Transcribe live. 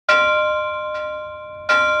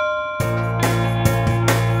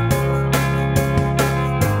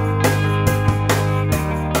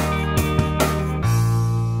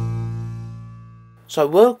So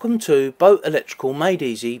welcome to Boat Electrical Made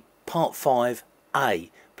Easy Part 5A.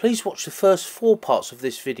 Please watch the first 4 parts of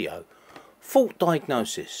this video. Fault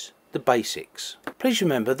diagnosis, the basics. Please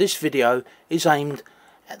remember this video is aimed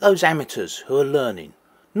at those amateurs who are learning,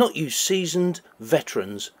 not you seasoned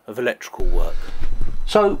veterans of electrical work.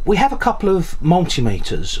 So we have a couple of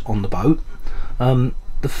multimeters on the boat.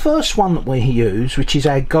 The first one that we use, which is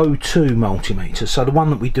our go-to multimeter, so the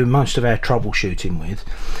one that we do most of our troubleshooting with,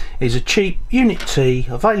 is a cheap Unit T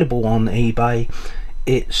available on eBay.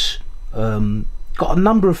 It's got a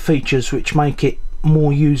number of features which make it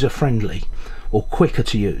more user-friendly or quicker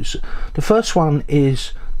to use. The first one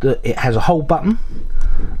is that it has a hold button,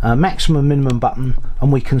 a maximum minimum button,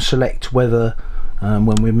 and we can select whether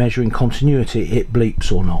when we're measuring continuity it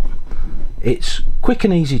bleeps or not. It's quick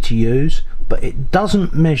and easy to use, but it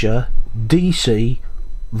doesn't measure DC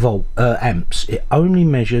amps. It only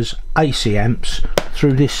measures AC amps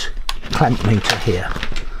through this clamp meter here.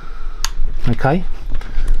 Okay,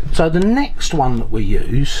 so the next one that we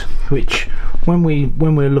use, which when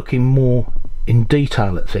we're looking more in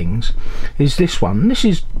detail at things, is this one. This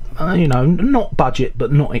is you know, not budget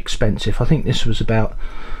but not expensive. I think this was about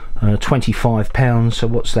 £25, so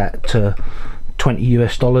what's that, 20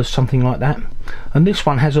 US dollars, something like that. And this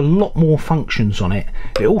one has a lot more functions on it.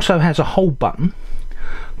 It also has a hold button,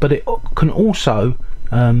 but it can also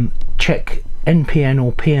check NPN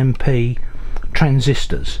or PNP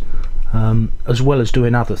transistors, as well as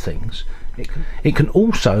doing other things. It can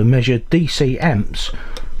also measure DC amps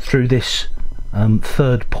through this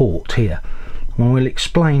third port here. And we'll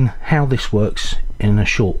explain how this works in a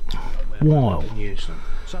short while.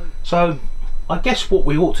 So I guess what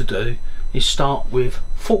we ought to do is start with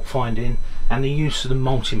fault finding and the use of the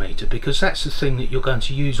multimeter, because that's the thing that you're going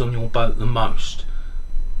to use on your boat the most.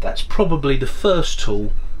 That's probably the first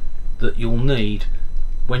tool that you'll need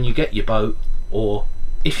when you get your boat, or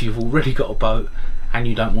if you've already got a boat and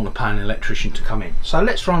you don't want to pay an electrician to come in. So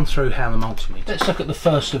let's run through how the multimeter. Let's look at the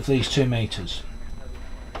first of these 2 meters.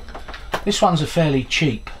 This one's a fairly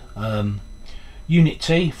cheap Unit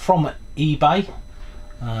T from eBay.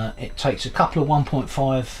 It takes a couple of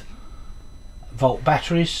 1.5 volt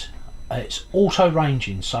batteries. It's auto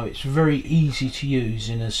ranging, so it's very easy to use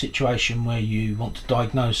in a situation where you want to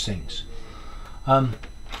diagnose things. It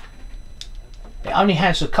only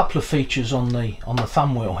has a couple of features on the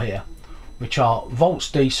thumb wheel here, which are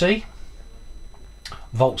volts DC,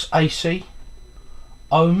 volts AC,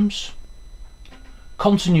 ohms,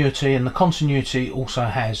 continuity, and the continuity also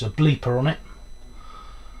has a bleeper on it.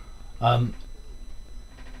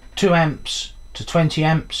 2 amps to 20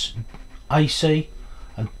 amps AC,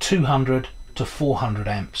 and 200 to 400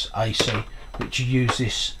 amps AC, which you use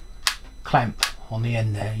this clamp on the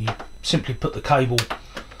end there. You simply put the cable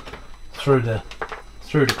through the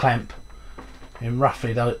clamp in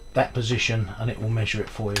roughly that position and it will measure it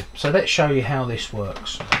for you. So let's show you how this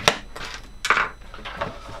works.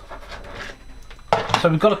 So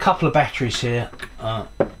we've got a couple of batteries here,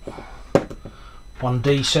 one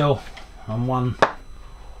D cell and one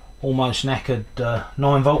almost knackered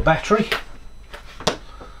 9 volt battery.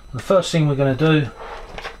 The first thing we're going to do,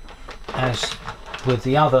 as with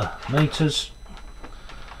the other meters,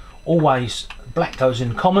 always black goes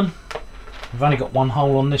in common. We've only got one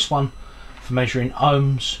hole on this one for measuring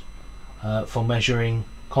ohms, for measuring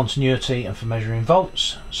continuity, and for measuring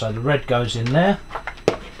volts, so the red goes in there.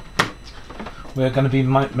 We're going to be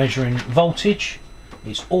measuring voltage.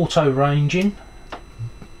 It's auto ranging.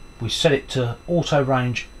 We set it to auto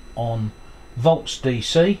range on volts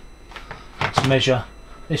DC. Let's measure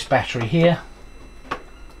this battery here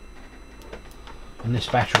and this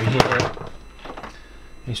battery here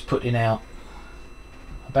is putting out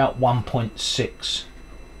about 1.6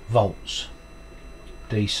 volts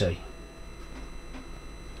DC,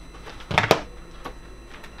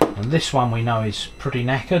 and this one we know is pretty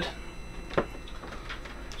knackered,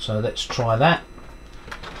 so let's try that.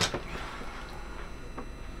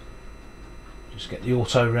 Just get the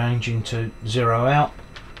auto ranging to 0 out.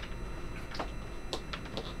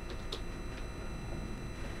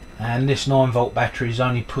 And this 9 volt battery is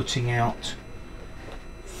only putting out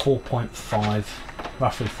 4.5,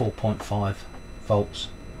 roughly 4.5 volts.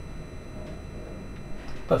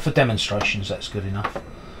 But for demonstrations that's good enough.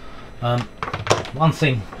 One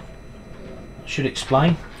thing I should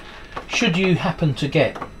explain, should you happen to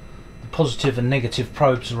get the positive and negative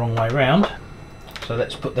probes the wrong way round, so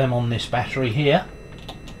let's put them on this battery here.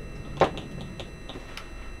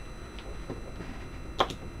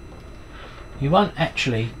 You won't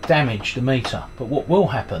actually damage the meter, but what will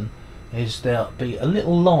happen is there'll be a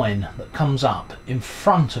little line that comes up in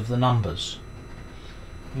front of the numbers.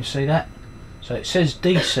 You see that? So it says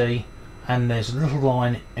DC, and there's a little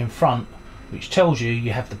line in front which tells you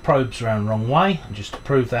you have the probes around the wrong way. And just to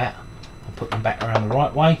prove that, I'll put them back around the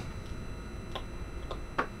right way.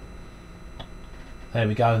 There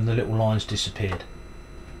we go, and the little line's disappeared.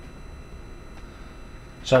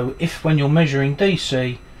 So if when you're measuring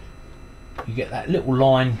DC, you get that little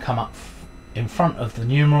line come up in front of the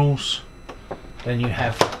numerals, then you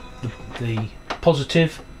have the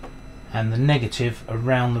positive and the negative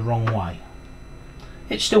around the wrong way.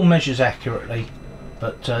 It still measures accurately,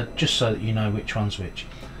 but just so that you know which one's which.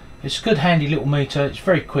 It's a good handy little meter. It's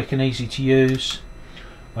very quick and easy to use.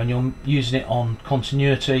 When you're using it on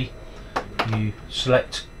continuity, you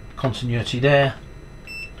select continuity there,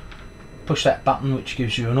 push that button which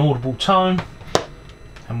gives you an audible tone,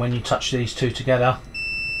 and when you touch these two together,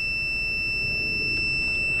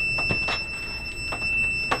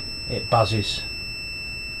 it buzzes,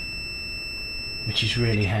 which is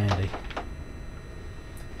really handy.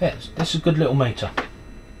 Yeah, it's a good little meter.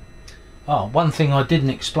 Oh, one thing I didn't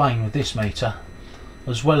explain with this meter,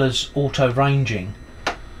 as well as auto ranging,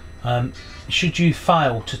 should you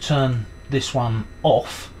fail to turn this one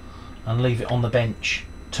off and leave it on the bench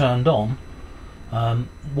turned on,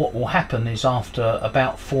 what will happen is after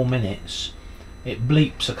about 4 minutes it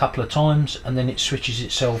bleeps a couple of times and then it switches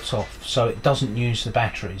itself off, so it doesn't use the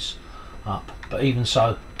batteries up. But even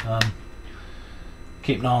so,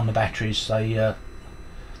 keep an eye on the batteries.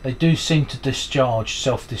 They do seem to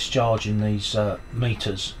self-discharge in these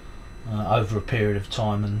meters over a period of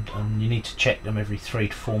time, and you need to check them every 3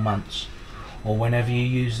 to 4 months or whenever you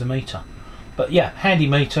use the meter. But yeah, handy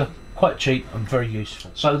meter, quite cheap and very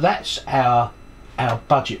useful. So that's our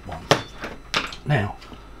budget one. Now,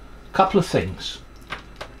 a couple of things.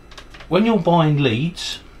 When you're buying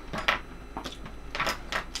leads,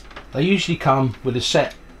 they usually come with a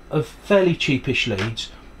set of fairly cheapish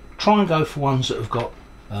leads. Try and go for ones that have got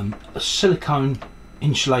a silicone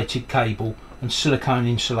insulated cable and silicone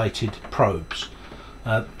insulated probes.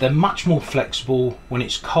 They're much more flexible. When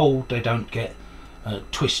it's cold they don't get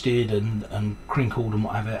twisted and crinkled and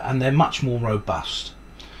whatever, and they're much more robust.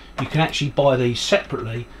 You can actually buy these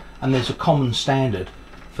separately, and there's a common standard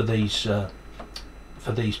for these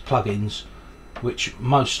plugins which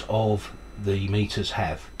most of the meters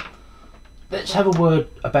have. Let's have a word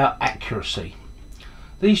about accuracy.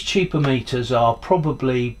 These cheaper meters are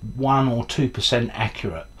probably 1 or 2%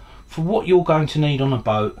 accurate. For what you're going to need on a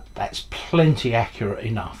boat, that's plenty accurate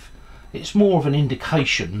enough. It's more of an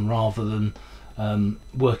indication rather than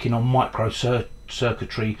working on micro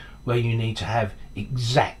circuitry where you need to have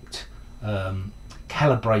exact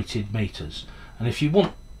calibrated meters. And if you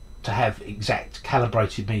want to have exact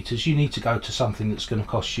calibrated meters, you need to go to something that's going to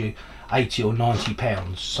cost you 80 or 90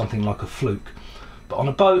 pounds, something like a Fluke. But on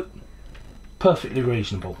a boat, perfectly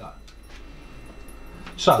reasonable.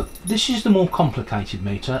 So this is the more complicated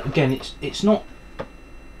meter. Again, it's not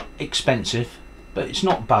expensive, but it's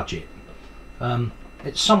not budget.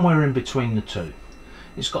 It's somewhere in between the two.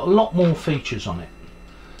 It's got a lot more features on it.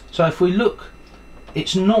 So if we look,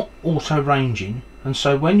 it's not auto ranging, and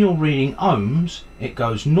so when you're reading ohms, it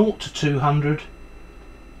goes 0 to 200,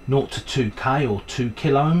 0 to 2k or 2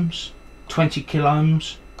 kiloohms, 20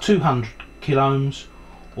 kiloohms, 200 kiloohms,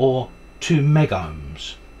 or 2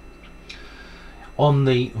 megohms. On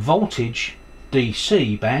the voltage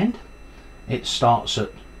DC band, it starts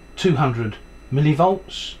at 200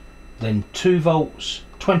 millivolts, then 2 volts,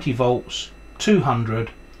 20 volts,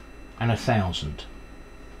 200 and 1000.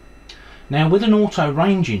 Now with an auto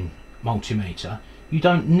ranging multimeter, you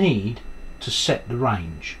don't need to set the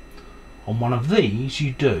range. On one of these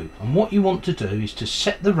you do, and what you want to do is to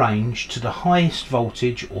set the range to the highest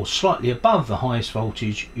voltage or slightly above the highest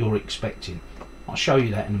voltage you're expecting. I'll show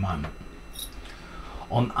you that in a moment.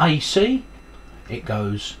 On AC it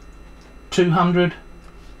goes 200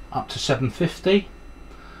 up to 750,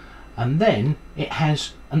 and then it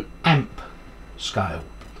has an amp scale.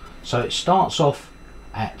 So it starts off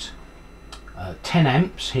at 10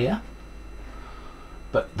 amps here,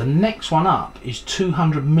 but the next one up is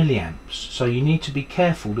 200 milliamps, so you need to be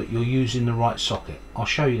careful that you're using the right socket. I'll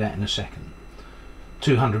show you that in a second.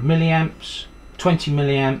 200 milliamps, 20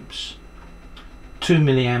 milliamps, 2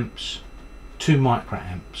 milliamps, 2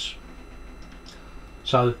 microamps.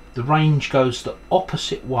 So the range goes the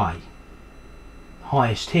opposite way.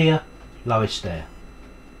 Highest here, lowest there.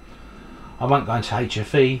 I won't go into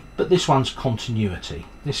HFE, but this one's continuity.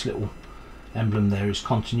 This little emblem there is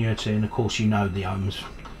continuity, and of course you know the ohms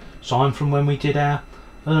sign from when we did our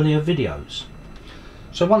earlier videos.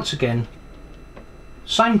 So once again,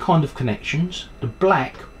 same kind of connections. The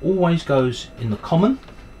black always goes in the common,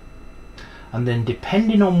 and then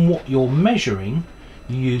depending on what you're measuring,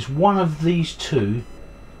 you use one of these two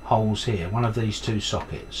holes here, one of these two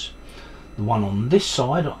sockets. The one on this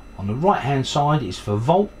side, on the right hand side, is for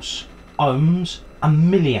volts, ohms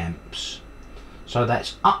and milliamps. So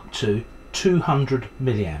that's up to 200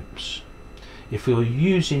 milliamps. If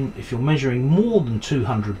you're measuring more than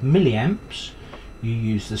 200 milliamps, you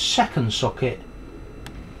use the second socket,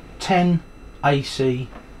 10 amps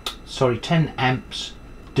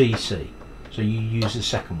DC. So you use the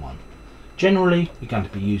second one. Generally, you're going to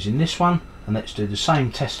be using this one, and let's do the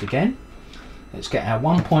same test again. Let's get our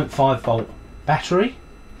 1.5 volt battery.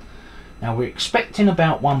 Now we're expecting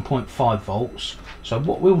about 1.5 volts, so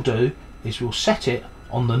what we'll do is we'll set it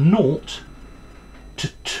on the 0 to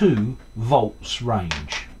 2 volts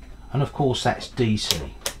range, and of course that's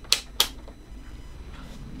DC.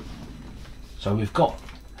 So we've got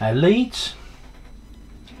our leads.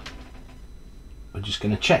 We're just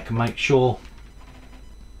going to check and make sure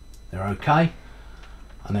they're okay,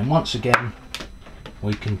 and then once again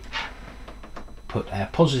we can put our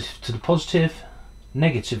positive to the positive,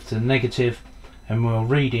 negative to the negative, and we'll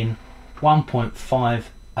read in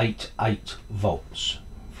 1.588 volts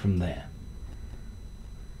from there.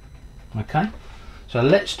 Okay, so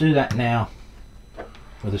let's do that now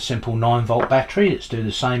with a simple 9 volt battery. Let's do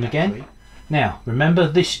the same again. Now remember,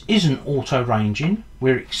 this isn't auto ranging,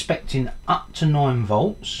 we're expecting up to 9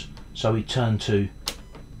 volts, so we turn to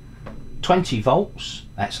 20 volts,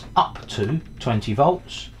 that's up to 20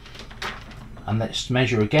 volts, and let's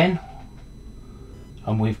measure again,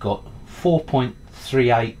 and we've got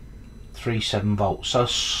 4.3837 volts, so a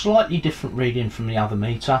slightly different reading from the other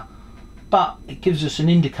meter, but it gives us an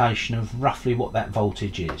indication of roughly what that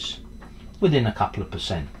voltage is, within a couple of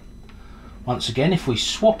percent. Once again, if we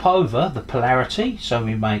swap over the polarity, so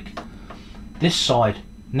we make this side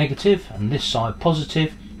negative and this side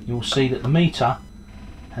positive, you'll see that the meter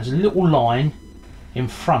has a little line in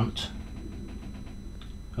front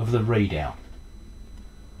of the readout.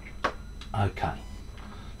 Okay,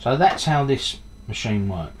 so that's how this machine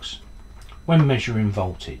works when measuring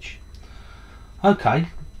voltage. Okay,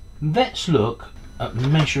 let's look at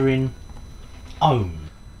measuring ohm.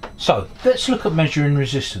 So let's look at measuring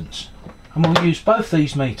resistance, and we'll use both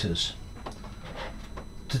these meters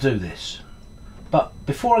to do this. But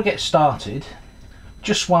before I get started,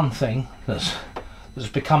 just one thing that's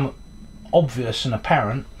become obvious and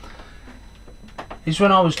apparent is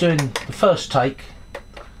when I was doing the first take,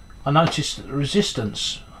 I noticed that the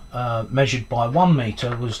resistance measured by one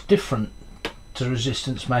meter was different to the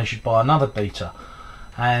resistance measured by another meter,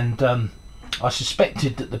 and I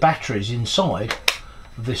suspected that the batteries inside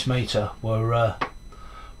of this meter were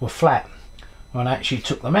flat. When I actually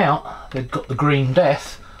took them out, they'd got the green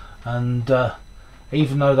death, and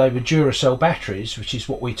even though they were Duracell batteries, which is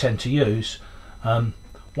what we tend to use, one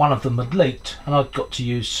of them had leaked, and I'd got to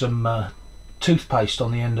use some toothpaste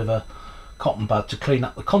on the end of a cotton bud to clean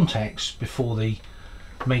up the contacts before the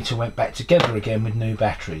meter went back together again with new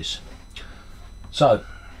batteries. So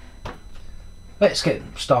let's get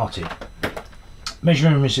started.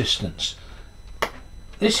 Measuring resistance.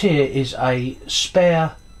 This here is a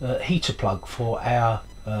spare heater plug for our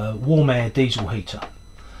warm air diesel heater.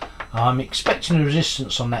 I'm expecting the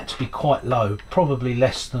resistance on that to be quite low, probably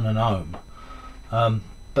less than an ohm,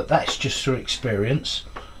 but that's just through experience.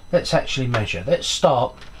 Let's actually measure. Let's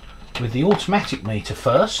start with the automatic meter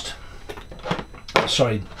first,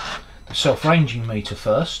 sorry, the self-ranging meter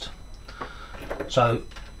first. So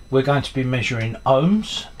we're going to be measuring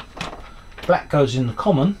ohms. Black goes in the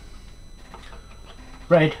common,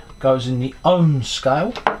 red goes in the ohm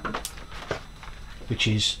scale, which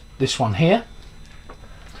is this one here,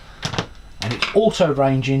 and it's auto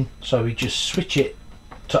ranging, so we just switch it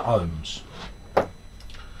to ohms.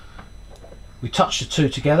 We touch the two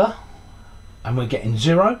together and we're getting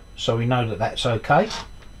 0, so we know that that's okay.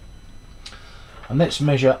 And let's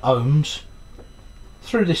measure ohms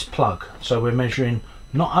through this plug, so we're measuring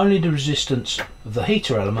not only the resistance of the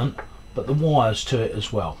heater element but the wires to it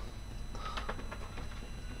as well.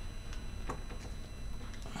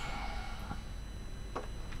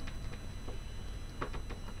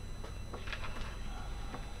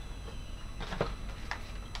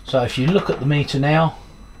 So if you look at the meter now,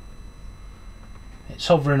 it's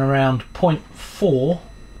hovering around 0.4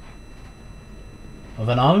 of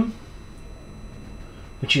an ohm,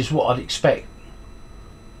 which is what I'd expect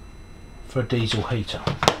for a diesel heater.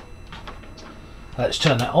 Let's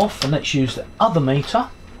turn that off and let's use the other meter.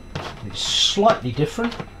 It's slightly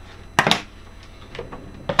different.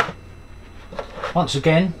 Once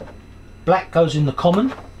again, black goes in the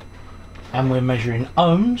common and we're measuring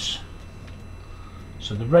ohms.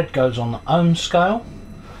 So the red goes on the ohm scale,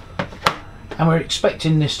 and we're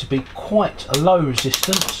expecting this to be quite a low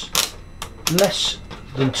resistance, less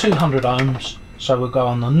than 200 ohms, so we'll go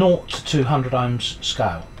on the 0 to 200 ohms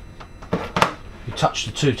scale. We touch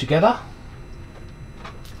the two together,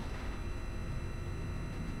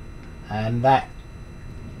 and that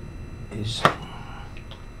is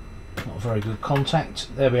not a very good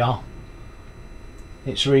contact. There we are.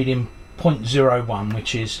 It's reading 0.01,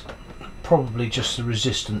 which is probably just the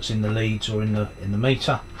resistance in the leads or in the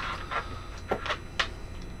meter.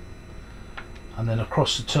 And then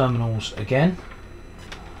across the terminals again.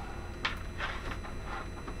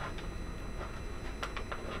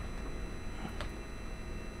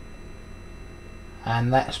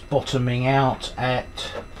 And that's bottoming out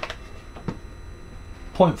at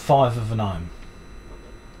 0.5 of an ohm.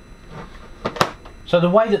 So the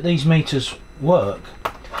way that these meters work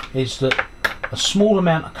is that a small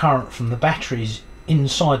amount of current from the batteries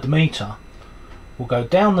inside the meter will go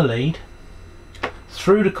down the lead,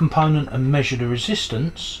 through the component and measure the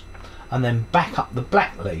resistance, and then back up the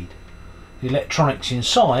black lead. The electronics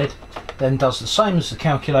inside then does the same as the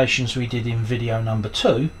calculations we did in video number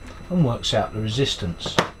 2 and works out the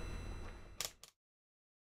resistance.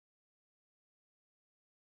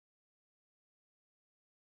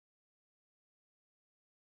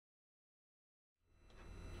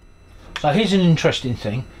 So here's an interesting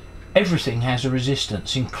thing. Everything has a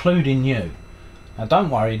resistance, including you. Now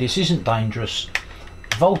don't worry, this isn't dangerous.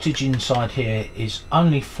 Voltage inside here is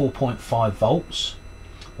only 4.5 volts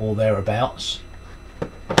or thereabouts,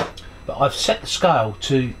 but I've set the scale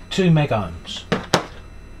to 2 megohms.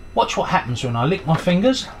 Watch what happens when I lick my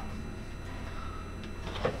fingers.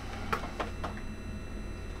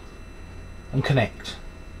 And connect.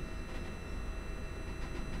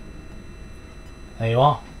 There you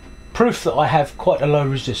are. Proof that I have quite a low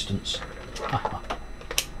resistance.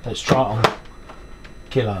 Let's try it on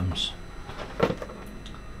kilo ohms.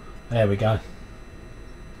 There we go.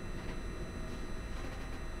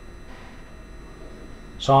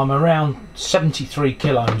 So I'm around 73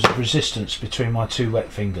 kilo ohms of resistance between my two wet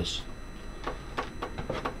fingers.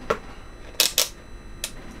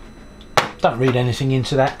 Don't read anything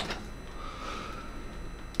into that.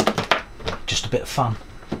 Just a bit of fun.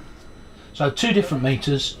 So two different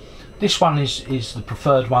meters. This one is the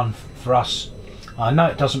preferred one for us. I know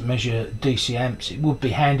it doesn't measure DC amps. It would be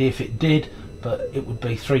handy if it did, but it would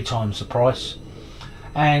be 3 times the price.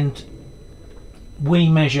 And we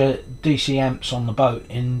measure DC amps on the boat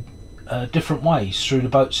in different ways through the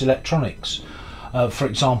boat's electronics. For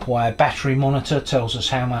example, our battery monitor tells us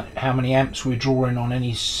how many amps we're drawing on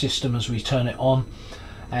any system as we turn it on,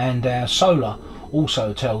 and our solar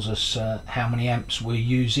also tells us how many amps we're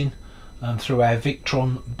using through our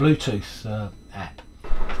Victron Bluetooth app.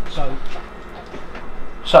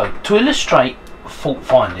 So to illustrate fault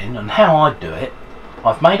finding and how I do it,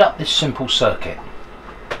 I've made up this simple circuit,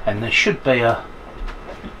 and there should be a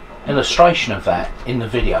illustration of that in the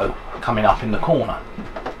video coming up in the corner.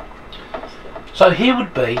 So here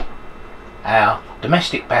would be our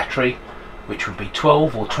domestic battery, which would be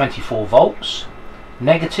 12 or 24 volts,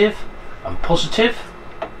 negative and positive.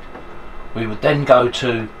 We would then go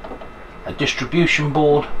to a distribution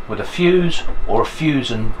board with a fuse or a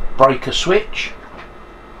fuse and breaker switch,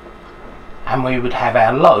 and we would have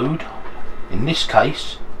our load. In this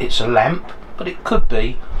case it's a lamp, but it could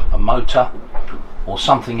be a motor or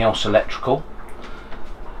something else electrical.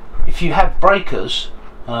 If you have breakers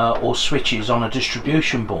or switches on a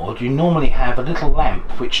distribution board, you normally have a little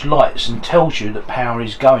lamp which lights and tells you that power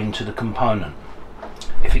is going to the component.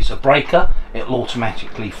 If it's a breaker, it'll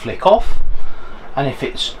automatically flick off, and if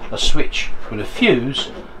it's a switch with a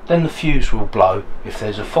fuse, then the fuse will blow if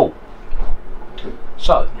there's a fault.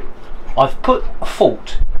 So I've put a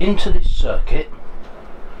fault into this circuit.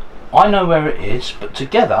 I know where it is, but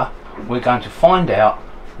together we're going to find out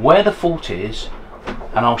where the fault is,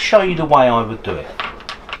 and I'll show you the way I would do it.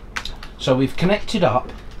 So we've connected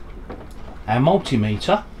up our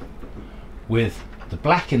multimeter with the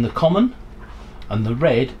black in the common and the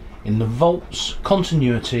red in the volts,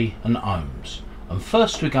 continuity and ohms. And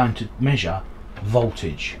first we're going to measure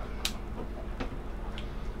voltage.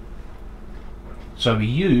 So we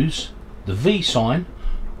use the V sign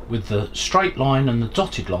with the straight line and the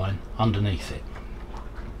dotted line underneath it.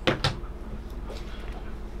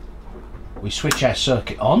 We switch our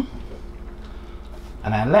circuit on,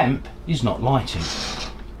 and our lamp is not lighting.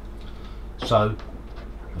 So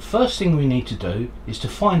the first thing we need to do is to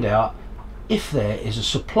find out if there is a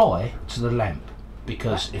supply to the lamp,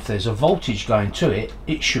 because if there's a voltage going to it,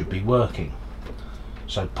 it should be working.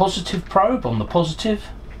 So positive probe on the positive,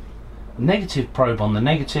 negative probe on the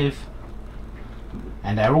negative,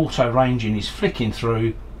 and our auto ranging is flicking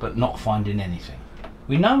through but not finding anything.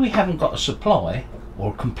 We know we haven't got a supply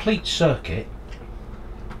or a complete circuit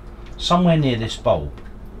somewhere near this bulb.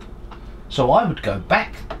 So I would go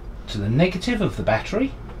back to the negative of the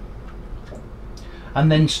battery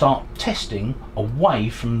and then start testing away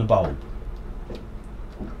from the bulb.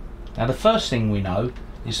 Now the first thing we know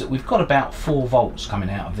is that we've got about 4 volts coming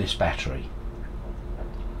out of this battery.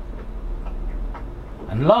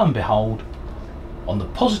 And lo and behold, on the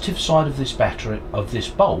positive side of this battery, of this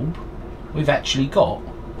bulb, we've actually got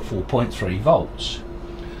 4.3 volts.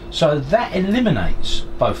 So that eliminates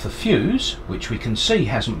both the fuse, which we can see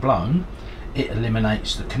hasn't blown, it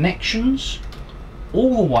eliminates the connections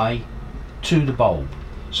all the way to the bulb.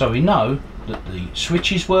 So we know that the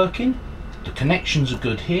switch is working, the connections are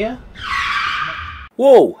good here.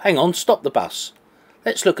 Whoa, hang on, stop the bus.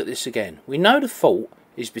 Let's look at this again. We know the fault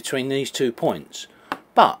is between these 2 points,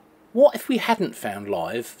 but what if we hadn't found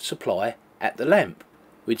live supply at the lamp?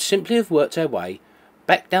 We'd simply have worked our way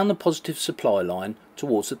back down the positive supply line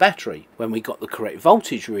towards the battery. When we got the correct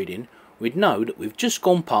voltage reading, we'd know that we've just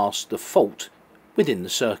gone past the fault within the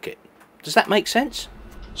circuit. Does that make sense?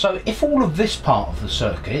 So if all of this part of the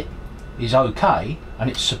circuit is okay and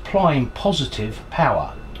it's supplying positive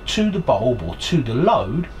power to the bulb or to the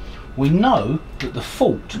load, we know that the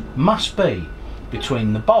fault must be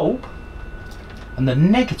between the bulb and the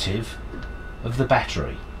negative of the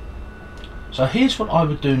battery. So here's what I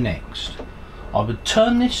would do next. I would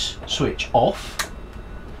turn this switch off,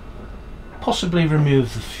 possibly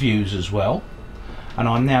remove the fuse as well, and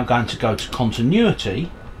I'm now going to go to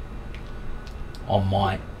continuity on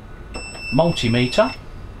my multimeter,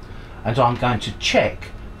 and I'm going to check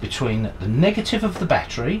between the negative of the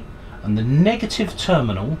battery and the negative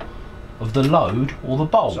terminal of the load or the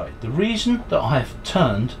bulb. So the reason that I have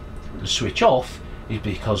turned the switch off is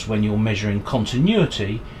because when you're measuring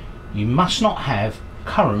continuity, you must not have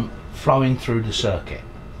current flowing through the circuit.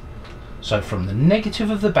 So from the negative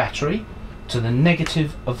of the battery to the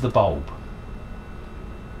negative of the bulb,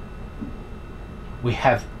 we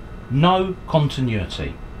have no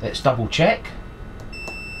continuity. Let's double check.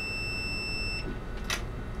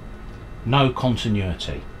 No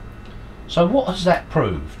continuity. So what has that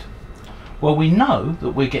proved? Well, we know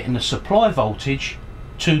that we're getting a supply voltage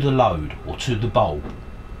to the load or to the bulb,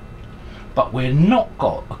 but we've not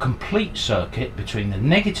got a complete circuit between the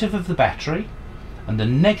negative of the battery and the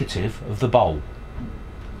negative of the bulb.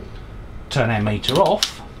 Turn our meter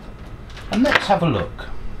off and let's have a look.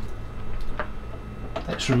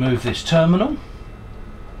 Let's remove this terminal,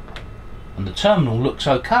 and the terminal looks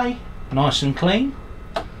okay, nice and clean.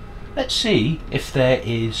 Let's see if there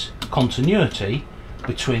is continuity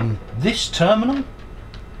between this terminal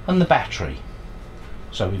and the battery.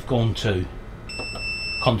 So we've gone to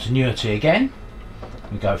continuity again.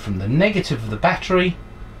 We go from the negative of the battery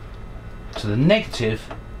to the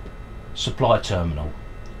negative supply terminal,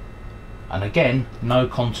 and again no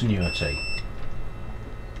continuity.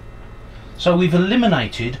 So we've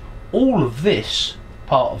eliminated all of this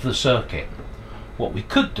part of the circuit. What we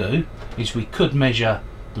could do is we could measure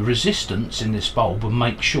the resistance in this bulb and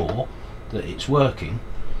make sure that it's working,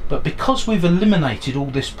 but because we've eliminated all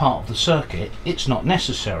this part of the circuit, it's not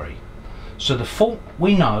necessary. So the fault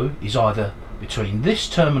we know is either between this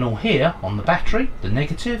terminal here on the battery, the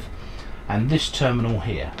negative, and this terminal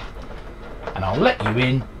here. And I'll let you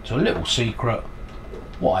in to a little secret.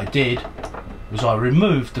 What I did was I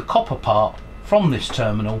removed the copper part from this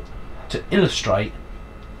terminal to illustrate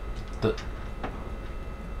that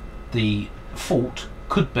the fault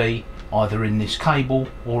could be either in this cable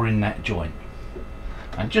or in that joint.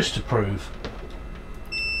 And just to prove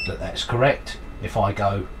that that's correct, if I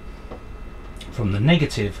go from the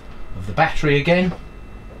negative of the battery again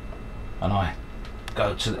and I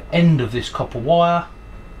go to the end of this copper wire,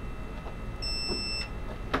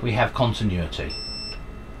 we have continuity.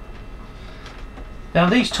 Now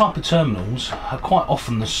these type of terminals are quite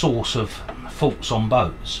often the source of faults on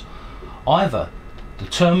boats. Either the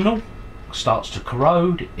terminal starts to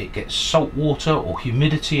corrode, it gets salt water or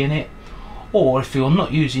humidity in it, or if you're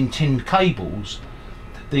not using tinned cables,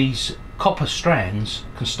 these copper strands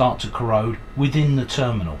can start to corrode within the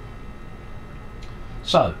terminal.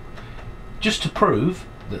 So just to prove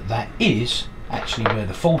that that is actually where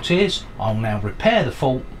the fault is, I'll now repair the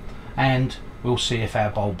fault and we'll see if our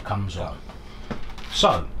bulb comes on.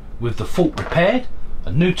 So with the fault repaired,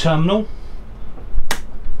 a new terminal,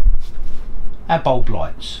 our bulb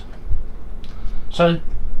lights. So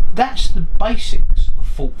that's the basics of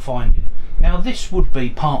fault finding. Now this would be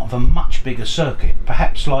part of a much bigger circuit,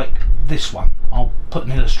 perhaps like this one. I'll put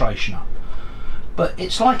an illustration up. But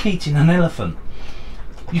it's like eating an elephant.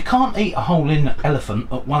 You can't eat a whole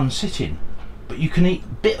elephant at one sitting, but you can eat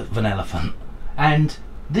a bit of an elephant. And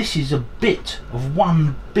this is a bit of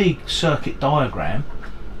one big circuit diagram,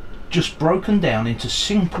 just broken down into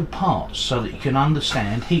simple parts so that you can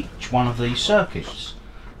understand each one of these circuits.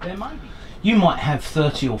 You might have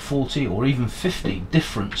 30 or 40 or even 50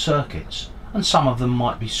 different circuits, and some of them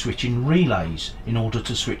might be switching relays in order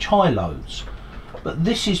to switch high loads. But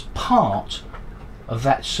this is part of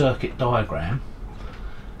that circuit diagram,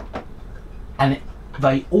 and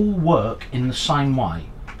they all work in the same way.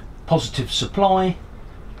 Positive supply,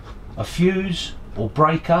 a fuse or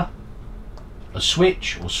breaker, a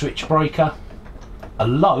switch or switch breaker, a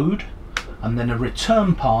load, and then a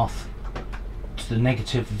return path to the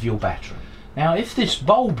negative of your battery. Now if this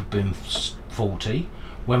bulb had been faulty,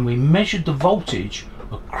 when we measured the voltage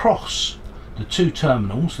across the two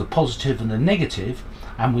terminals, the positive and the negative,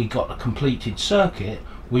 and we got a completed circuit,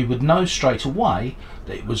 we would know straight away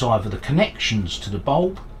that it was either the connections to the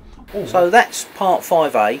bulb. So that's part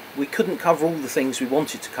 5A. We couldn't cover all the things we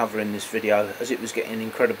wanted to cover in this video as it was getting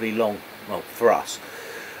incredibly long, well, for us.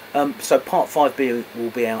 So part 5B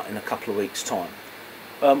will be out in a couple of weeks' time.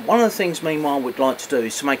 One of the things meanwhile we'd like to do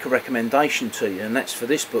is to make a recommendation to you, and that's for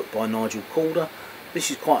this book by Nigel Calder. This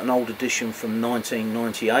is quite an old edition from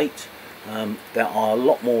 1998. There are a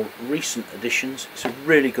lot more recent editions. It's a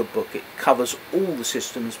really good book. It covers all the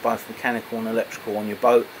systems, both mechanical and electrical, on your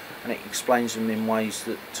boat, and it explains them in ways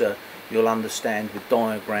that you'll understand, with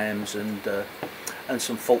diagrams and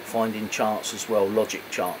some fault finding charts as well, logic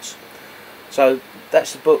charts. So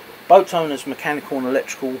that's the book, Boat Owners Mechanical and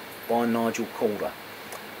Electrical by Nigel Calder.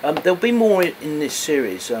 There'll be more in this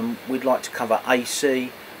series. We'd like to cover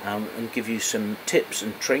AC and give you some tips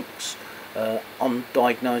and tricks on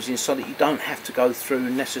diagnosing, so that you don't have to go through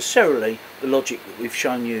necessarily the logic that we've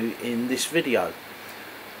shown you in this video.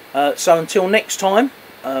 So until next time,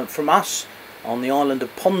 from us on the island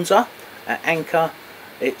of Ponza at Anchor,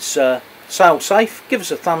 it's sail safe, give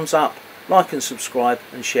us a thumbs up, like and subscribe,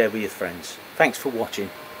 and share with your friends. Thanks for watching.